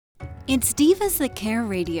It's Divas That Care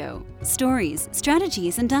Radio. Stories,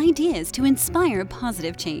 strategies, and ideas to inspire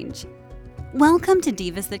positive change. Welcome to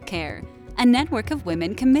Divas That Care, a network of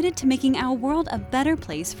women committed to making our world a better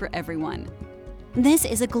place for everyone. This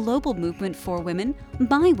is a global movement for women,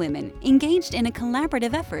 by women, engaged in a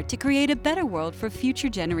collaborative effort to create a better world for future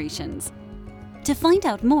generations. To find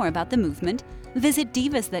out more about the movement, visit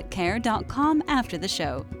divasthatcare.com after the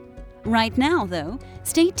show. Right now, though,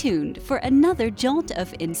 stay tuned for another jolt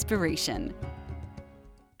of inspiration.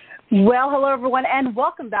 Well, hello, everyone, and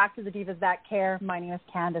welcome back to the Divas That Care. My name is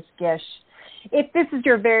Candace Gish. If this is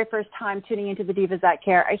your very first time tuning into the Divas That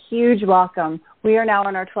Care, a huge welcome. We are now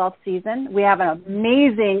in our 12th season. We have an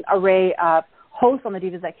amazing array of hosts on the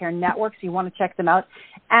Divas That Care network, so you want to check them out.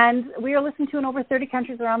 And we are listened to in over 30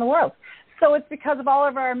 countries around the world. So it's because of all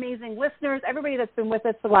of our amazing listeners, everybody that's been with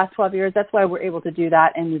us for the last 12 years. That's why we're able to do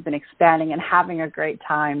that, and we've been expanding and having a great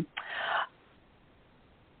time.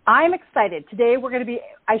 I'm excited. Today we're going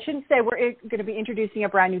to be introducing a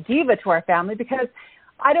brand new diva to our family because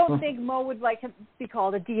I don't think Mo would like to be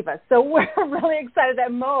called a diva. So we're really excited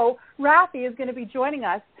that Mo Rafi is going to be joining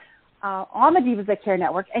us on the Divas That Care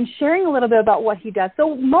Network and sharing a little bit about what he does.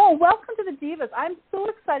 So Mo, welcome to the Divas. I'm so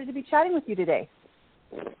excited to be chatting with you today.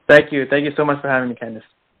 Thank you. Thank you so much for having me, Candace.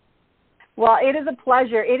 Well, it is a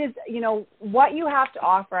pleasure. It is, what you have to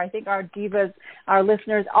offer. I think our divas, our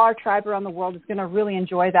listeners, our tribe around the world is going to really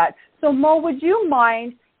enjoy that. So, Mo, would you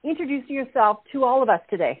mind introducing yourself to all of us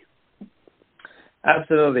today?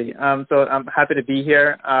 Absolutely. So I'm happy to be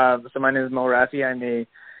here. So my name is Mo Rafi. I'm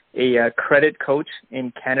a credit coach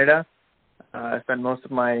in Canada. I spent most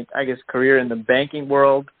of my, career in the banking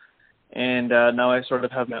world. And now I sort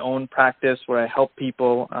of have my own practice where I help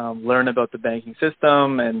people learn about the banking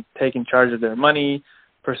system and taking charge of their money,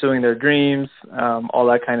 pursuing their dreams, all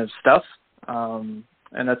that kind of stuff. And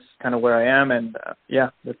that's kind of where I am. And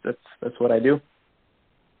that's what I do.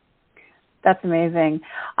 That's amazing.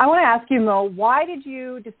 I want to ask you, Mo, why did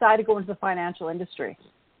you decide to go into the financial industry?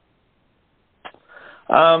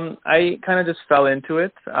 I kind of just fell into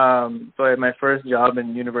it. So my first job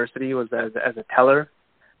in university was as a teller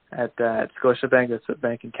at Scotiabank, that's a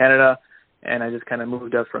bank in Canada, and I just kind of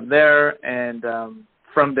moved up from there. And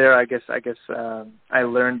from there, I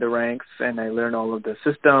learned the ranks and I learned all of the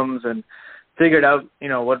systems and figured out,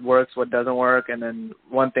 what works, what doesn't work, and then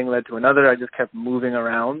one thing led to another. I just kept moving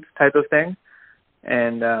around, type of thing,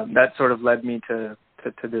 and that sort of led me to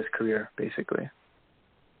this career, basically.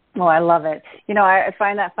 Well, I love it. I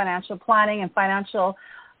find that financial planning and financial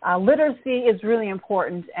literacy is really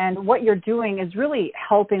important, and what you're doing is really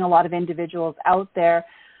helping a lot of individuals out there.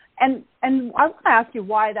 And I want to ask you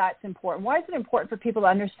why that's important. Why is it important for people to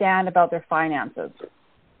understand about their finances?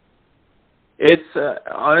 It's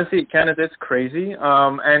honestly, Candace, it's crazy.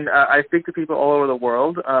 And I speak to people all over the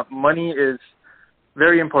world. Money is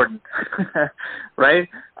very important, right?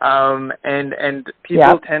 And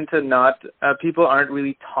people tend to not. People aren't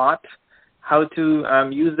really taught how to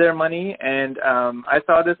use their money, and I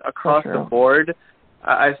saw this across the board.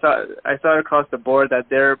 I saw it across the board that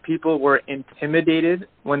people were intimidated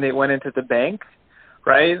when they went into the bank,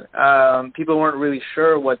 right? People weren't really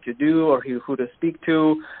sure what to do or who to speak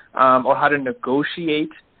to, or how to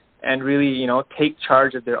negotiate and really, take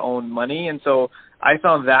charge of their own money. And so I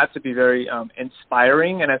found that to be very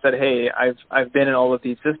inspiring. And I said, hey, I've been in all of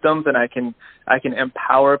these systems, and I can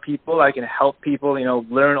empower people. I can help people,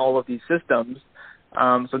 learn all of these systems,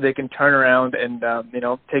 so they can turn around and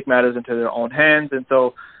take matters into their own hands. And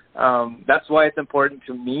so that's why it's important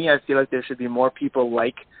to me. I feel like there should be more people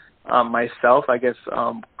like myself,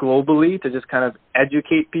 globally, to just kind of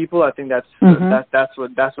educate people. I think that's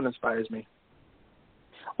what inspires me.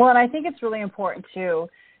 Well, and I think it's really important to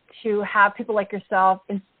have people like yourself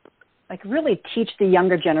really teach the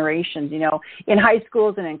younger generations, in high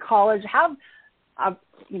schools and in college, have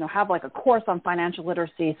a course on financial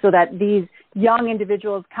literacy so that these young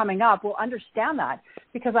individuals coming up will understand that.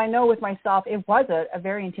 Because I know with myself, it was a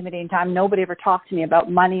very intimidating time. Nobody ever talked to me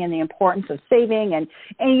about money and the importance of saving and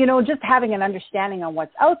just having an understanding on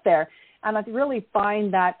what's out there. And I really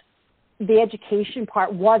find that the education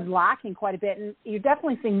part was lacking quite a bit. And you're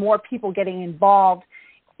definitely seeing more people getting involved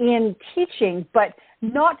in teaching, but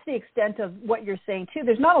not to the extent of what you're saying too.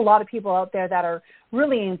 There's not a lot of people out there that are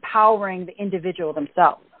really empowering the individual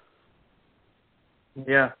themselves.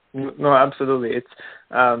 Yeah, no, absolutely. It's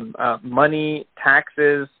money,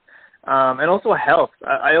 taxes, and also health.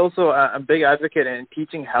 I also am a big advocate in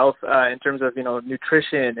teaching health in terms of,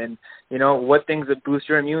 nutrition and, what things that boost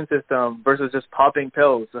your immune system versus just popping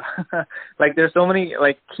pills. There's so many,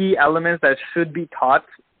 key elements that should be taught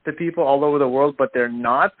to people all over the world, but they're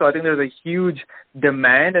not. So I think there's a huge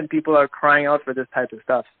demand, and people are crying out for this type of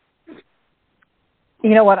stuff.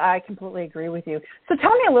 You know what? I completely agree with you. So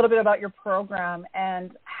tell me a little bit about your program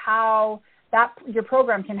and how your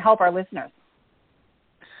program can help our listeners.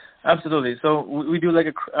 Absolutely. So we do like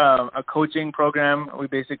a coaching program. We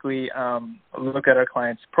basically look at our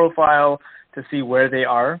client's profile to see where they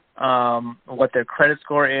are, what their credit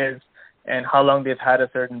score is, and how long they've had a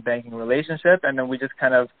certain banking relationship. And then we just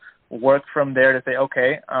kind of work from there to say,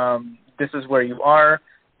 okay, this is where you are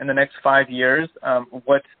in the next 5 years.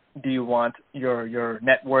 What do you want your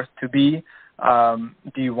net worth to be?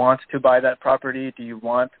 Do you want to buy that property? Do you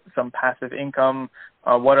want some passive income?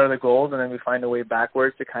 What are the goals? And then we find a way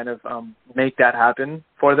backwards to kind of make that happen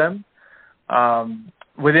for them.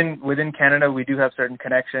 Within Canada, we do have certain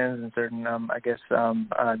connections and certain,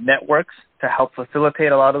 networks to help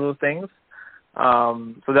facilitate a lot of those things.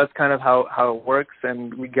 So that's kind of how it works,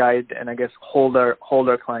 and we guide and I guess hold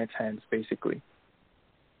our clients' hands basically.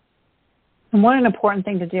 And what an important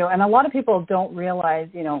thing to do. And a lot of people don't realize,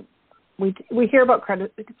 we hear about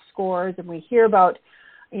credit scores and we hear about,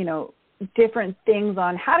 different things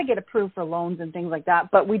on how to get approved for loans and things like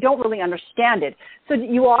that, but we don't really understand it. So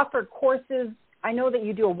you offer courses. I know that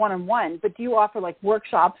you do a one-on-one, but do you offer like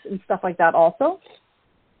workshops and stuff like that also?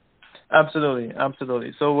 Absolutely.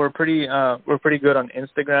 So we're pretty good on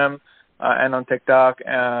Instagram and on TikTok.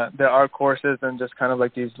 There are courses and just kind of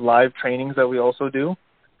like these live trainings that we also do.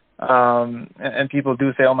 And people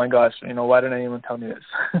do say, oh my gosh, why didn't anyone tell me this?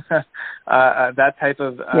 That type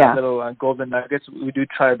of little golden nuggets, we do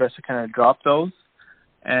try our best to kind of drop those.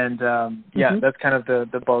 And that's kind of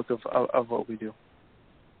the bulk of what we do.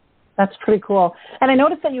 That's pretty cool. And I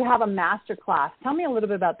noticed that you have a master class. Tell me a little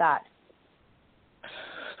bit about that.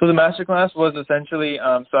 So the master class was essentially,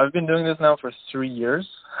 so I've been doing this now for 3 years,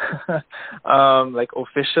 like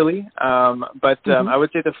officially. But I would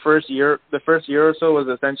say the first year or so was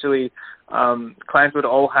essentially clients would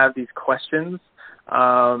all have these questions,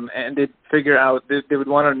 and they'd figure out, they would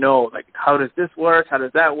want to know, like, how does this work? How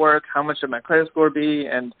does that work? How much should my credit score be?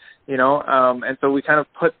 And, and so we kind of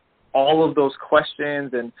put all of those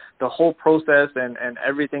questions and the whole process and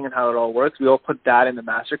everything and how it all works, we all put that in the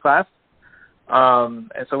master class. And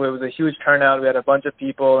so it was a huge turnout. We had a bunch of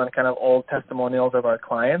people and kind of all testimonials of our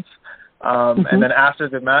clients. And then after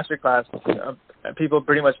the masterclass, people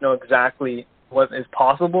pretty much know exactly what is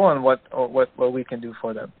possible and what we can do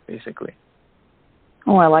for them, basically.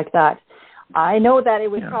 Oh, I like that. I know that it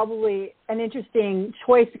was probably an interesting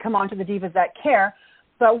choice to come on to the Divas That Care,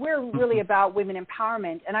 but we're really about women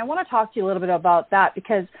empowerment. And I want to talk to you a little bit about that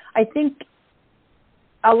because I think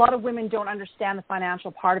a lot of women don't understand the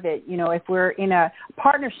financial part of it. If we're in a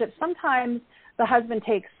partnership, sometimes the husband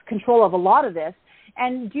takes control of a lot of this.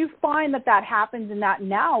 And do you find that happens and that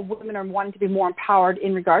now women are wanting to be more empowered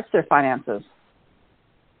in regards to their finances?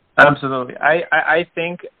 Absolutely. I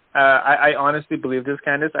think, I honestly believe this,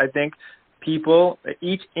 Candice. I think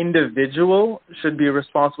each individual should be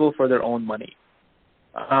responsible for their own money.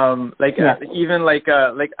 Even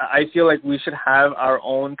I feel like we should have our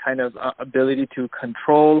own kind of ability to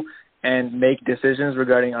control and make decisions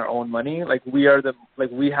regarding our own money. Like we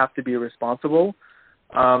have to be responsible.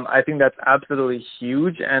 I think that's absolutely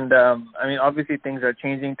huge. And obviously things are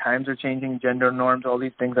changing, times are changing, gender norms, all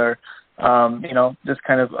these things are, just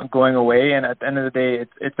kind of going away. And at the end of the day,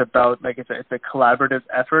 it's about it's a collaborative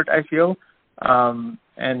effort, I feel. I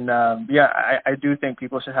do think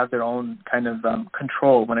people should have their own kind of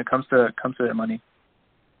control when it comes to their money.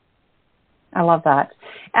 I love that.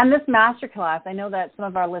 And this masterclass, I know that some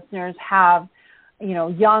of our listeners have,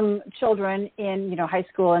 young children in, high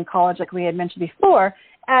school and college, like we had mentioned before.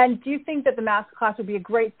 And do you think that the masterclass would be a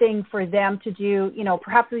great thing for them to do,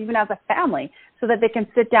 perhaps even as a family, so that they can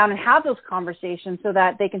sit down and have those conversations so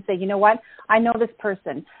that they can say, you know what, I know this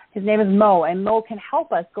person. His name is Mo, and Mo can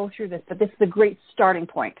help us go through this, but this is a great starting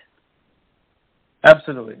point.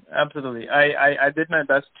 Absolutely. I did my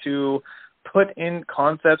best to put in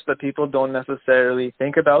concepts that people don't necessarily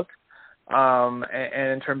think about,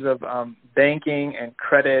 and in terms of banking and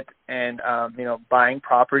credit and, buying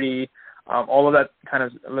property, all of that kind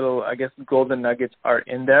of little, I guess, golden nuggets are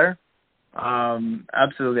in there.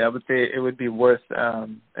 Absolutely. I would say it would be worth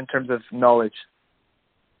in terms of knowledge.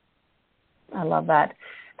 I love that.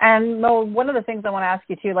 And Mo, one of the things I want to ask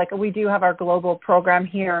you too, we do have our global program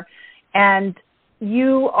here, and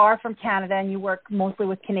you are from Canada and you work mostly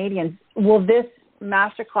with Canadians. Will this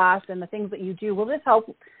masterclass and the things that you do, will this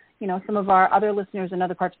help, some of our other listeners in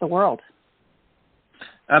other parts of the world?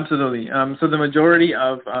 Absolutely. So the majority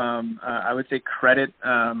of, I would say, credit,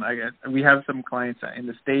 we have some clients in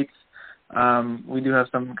the States, We do have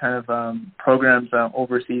some kind of programs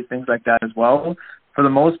overseas, things like that as well. For the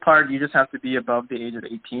most part, you just have to be above the age of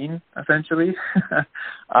 18, essentially.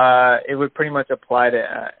 It would pretty much apply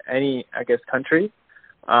to any, I guess, country.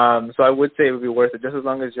 So I would say it would be worth it. Just as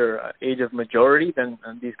long as you're age of majority, then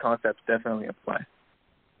these concepts definitely apply.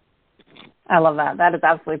 I love that. That is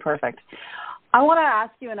absolutely perfect. I want to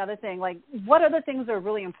ask you another thing. Like, what other things are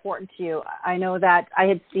really important to you? I know that I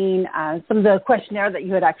had seen some of the questionnaire that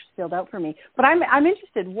you had actually filled out for me, but I'm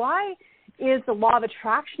interested. Why is the law of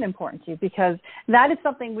attraction important to you? Because that is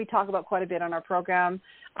something we talk about quite a bit on our program.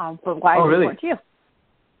 But why is it important to you?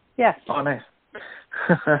 Yes. Oh, nice.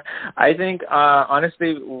 I think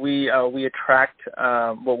honestly, we attract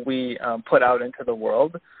what we put out into the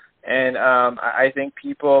world. And I think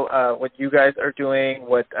people, what you guys are doing,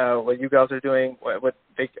 what you girls are doing,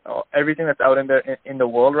 everything that's out in the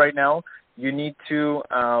world right now, you need to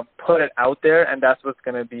put it out there, and that's what's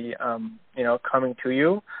going to be, coming to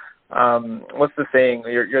you. What's the saying?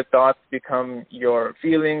 Your thoughts become your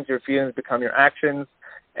feelings become your actions.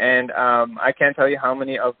 And I can't tell you how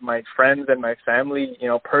many of my friends and my family,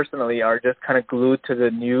 personally, are just kind of glued to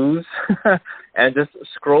the news and just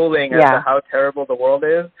scrolling as to how terrible the world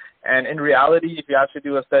is. And in reality, if you actually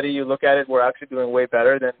do a study, you look at it, we're actually doing way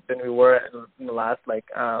better than we were in the last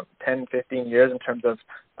 10, 15 years in terms of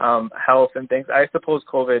health and things. I suppose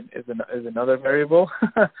COVID is another variable.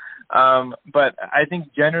 But I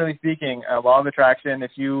think generally speaking, law of attraction,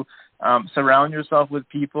 if you surround yourself with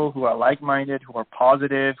people who are like-minded, who are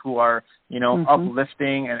positive, who are,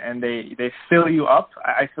 uplifting, and they fill you up,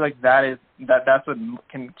 I feel like that's what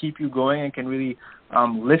can keep you going and can really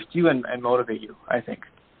lift you and motivate you, I think.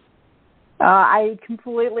 I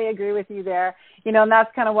completely agree with you there. And that's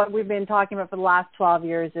kind of what we've been talking about for the last 12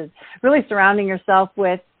 years is really surrounding yourself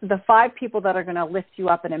with the 5 people that are going to lift you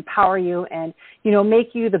up and empower you and,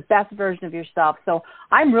 make you the best version of yourself. So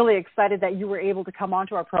I'm really excited that you were able to come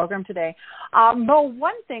onto our program today. Mo,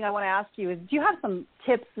 one thing I want to ask you is, do you have some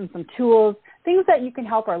tips and some tools, things that you can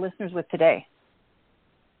help our listeners with today?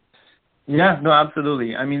 Yeah, no,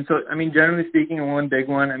 absolutely. Generally speaking, one big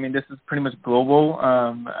one, this is pretty much global.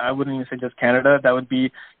 I wouldn't even say just Canada. That would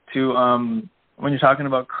be to, when you're talking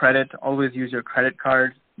about credit, always use your credit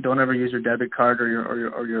card. Don't ever use your debit card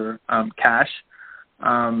or your cash.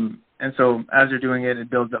 And so as you're doing it, it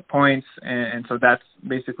builds up points. And so that's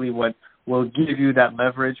basically what will give you that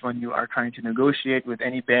leverage when you are trying to negotiate with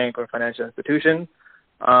any bank or financial institution.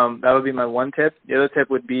 That would be my one tip. The other tip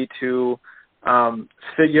would be to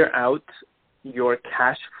figure out your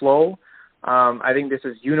cash flow. I think this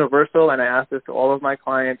is universal, and I ask this to all of my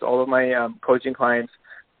clients, all of my coaching clients,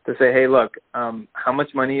 to say, hey, look, how much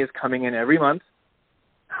money is coming in every month?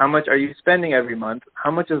 How much are you spending every month? How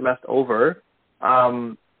much is left over?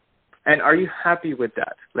 And are you happy with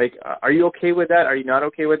that? Are you okay with that? Are you not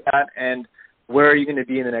okay with that? And where are you going to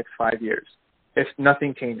be in the next 5 years if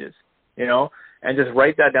nothing changes, And just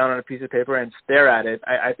write that down on a piece of paper and stare at it.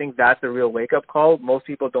 I think that's a real wake-up call. Most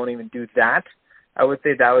people don't even do that. I would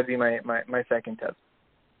say that would be my second tip.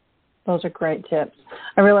 Those are great tips.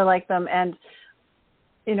 I really like them. And,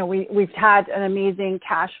 we've had an amazing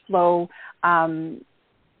cash flow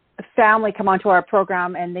family come onto our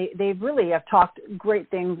program, and they really have talked great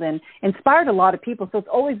things and inspired a lot of people. So it's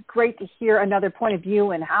always great to hear another point of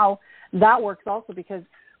view and how that works also because,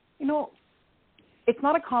 it's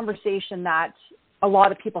not a conversation that a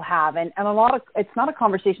lot of people have, and it's not a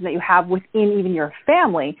conversation that you have within even your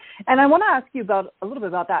family. And I want to ask you a little bit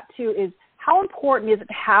about that too, is how important is it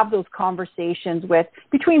to have those conversations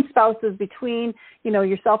between spouses, between,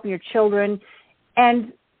 yourself and your children?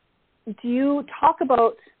 And do you talk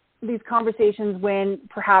about these conversations when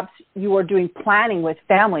perhaps you are doing planning with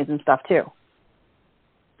families and stuff too?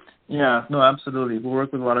 Yeah, no, absolutely. We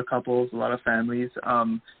work with a lot of couples, a lot of families.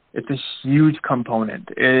 It's a huge component.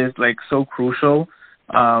 It is so crucial.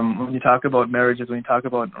 When you talk about marriages, when you talk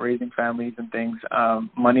about raising families and things,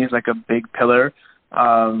 money is a big pillar.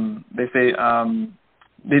 They say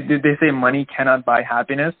they say money cannot buy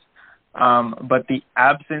happiness, but the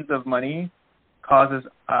absence of money causes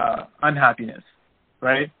unhappiness,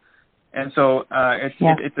 right? And so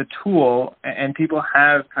it's a tool, and people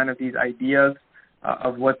have kind of these ideas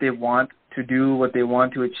of what they want to do, what they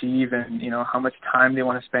want to achieve, and how much time they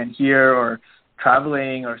want to spend here, or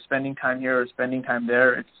traveling, or spending time here, or spending time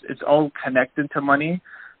there. It's all connected to money.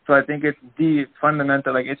 So I think it's the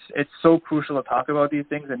fundamental. It's so crucial to talk about these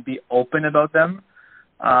things and be open about them,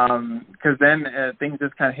 because then things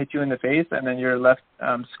just kind of hit you in the face, and then you're left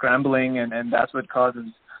scrambling, and that's what causes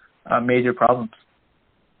major problems.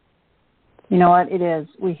 You know what? It is.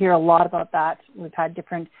 We hear a lot about that. We've had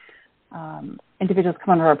different individuals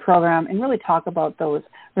come onto our program and really talk about those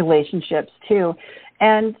relationships too.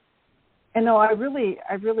 And no, I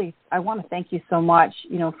want to thank you so much,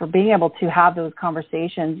 for being able to have those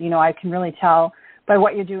conversations. I can really tell by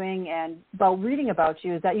what you're doing and about reading about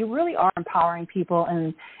you is that you really are empowering people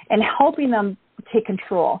and helping them take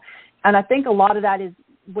control. And I think a lot of that is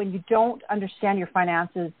when you don't understand your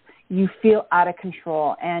finances, you feel out of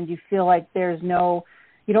control and you feel like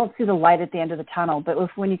you don't see the light at the end of the tunnel. But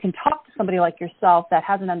when you can talk to somebody like yourself that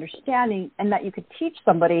has an understanding and that you could teach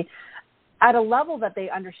somebody at a level that they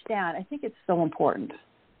understand, I think it's so important.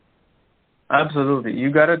 Absolutely. You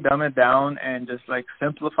got to dumb it down and just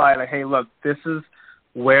simplify, hey, look, this is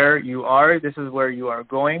where you are, this is where you are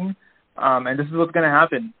going, and this is what's going to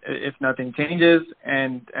happen if nothing changes.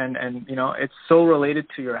 And it's so related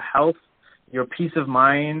to your health, your peace of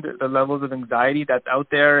mind, the levels of anxiety that's out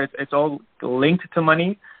there. It's all linked to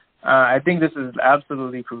money. I think this is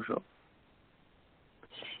absolutely crucial.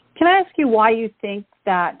 Can I ask you why you think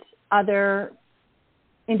that other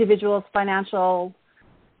individuals, financial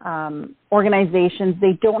organizations,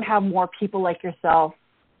 they don't have more people like yourself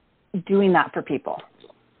doing that for people?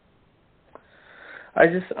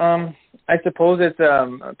 I suppose it's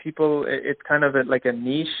people. It's kind of like a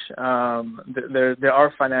niche. There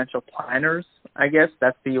are financial planners. I guess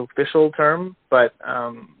that's the official term, but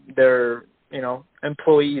they're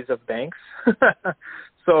employees of banks.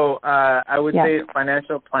 So I would say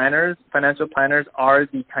financial planners are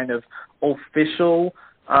the kind of official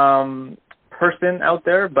person out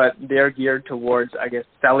there, but they're geared towards, I guess,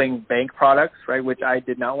 selling bank products, right? Which I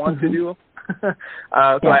did not want to do.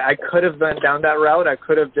 I could have down that route. I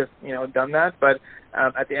could have just, done that. But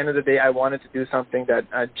at the end of the day, I wanted to do something that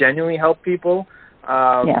genuinely helped people.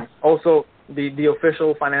 Also, the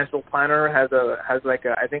official financial planner has a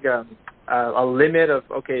limit of,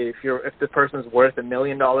 okay, if the person's worth $1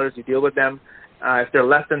 million, you deal with them. If they're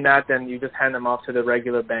less than that, then you just hand them off to the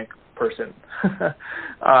regular bank person. And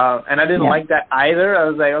I didn't like that either. I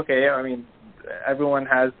was like, okay, everyone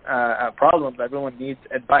has problems. Everyone needs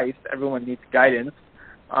advice. Everyone needs guidance.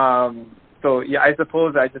 I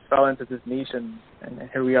suppose I just fell into this niche, and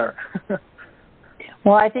here we are.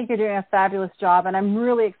 Well, I think you're doing a fabulous job, and I'm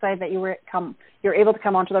really excited that you're able to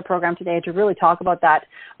come onto the program today to really talk about that.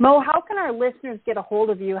 Mo, how can our listeners get a hold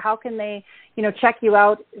of you? How can they, check you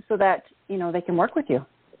out so that, they can work with you?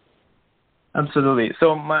 Absolutely.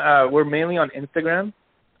 So we're mainly on Instagram.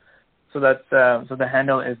 So that's so the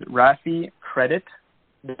handle is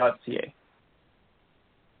rafficredit.ca.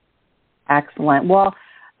 Excellent. Well,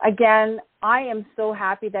 again, I am so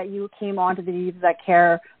happy that you came on to the Divas That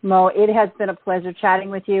Care, Mo. It has been a pleasure chatting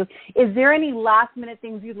with you. Is there any last-minute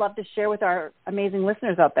things you'd love to share with our amazing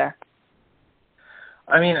listeners out there?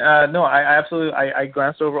 No, I absolutely, I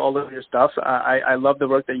glanced over all of your stuff. I love the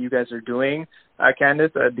work that you guys are doing,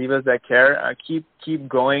 Candice, Divas That Care. Keep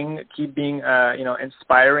going, keep being,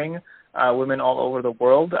 inspiring women all over the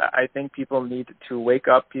world. I think people need to wake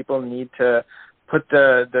up. People need to put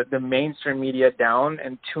the mainstream media down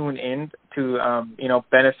and tune in to,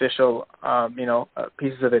 beneficial,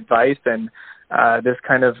 pieces of advice and this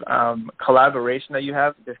kind of collaboration that you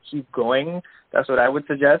have. Just keep going. That's what I would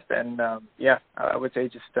suggest. And, I would say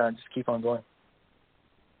just keep on going.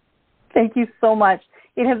 Thank you so much.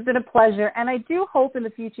 It has been a pleasure. And I do hope in the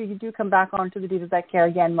future you do come back on to the Divas That Care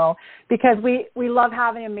again, Mo, because we love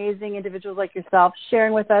having amazing individuals like yourself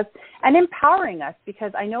sharing with us and empowering us,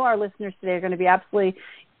 because I know our listeners today are going to be absolutely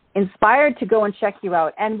inspired to go and check you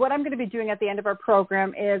out. And what I'm going to be doing at the end of our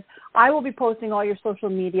program is I will be posting all your social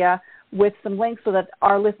media with some links so that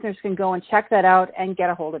our listeners can go and check that out and get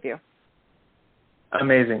a hold of you.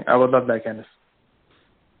 Amazing. I would love that, Candice.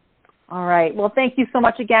 All right. Well, thank you so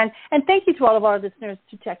much again. And thank you to all of our listeners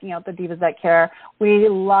to checking out the Divas That Care. We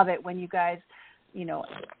love it when you guys,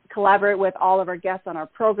 collaborate with all of our guests on our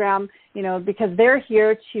program, because they're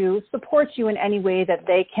here to support you in any way that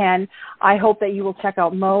they can. I hope that you will check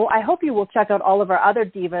out Mo. I hope you will check out all of our other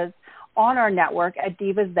divas on our network at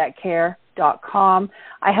divasthatcare.com.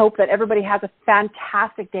 I hope that everybody has a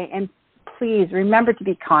fantastic day. And please remember to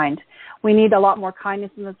be kind. We need a lot more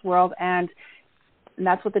kindness in this world, and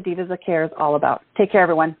that's what the Divas That Care is all about. Take care,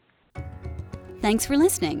 everyone. Thanks for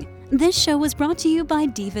listening. This show was brought to you by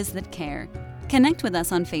Divas That Care. Connect with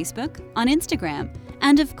us on Facebook, on Instagram,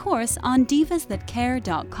 and of course on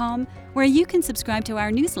divasthatcare.com, where you can subscribe to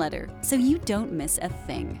our newsletter so you don't miss a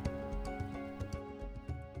thing.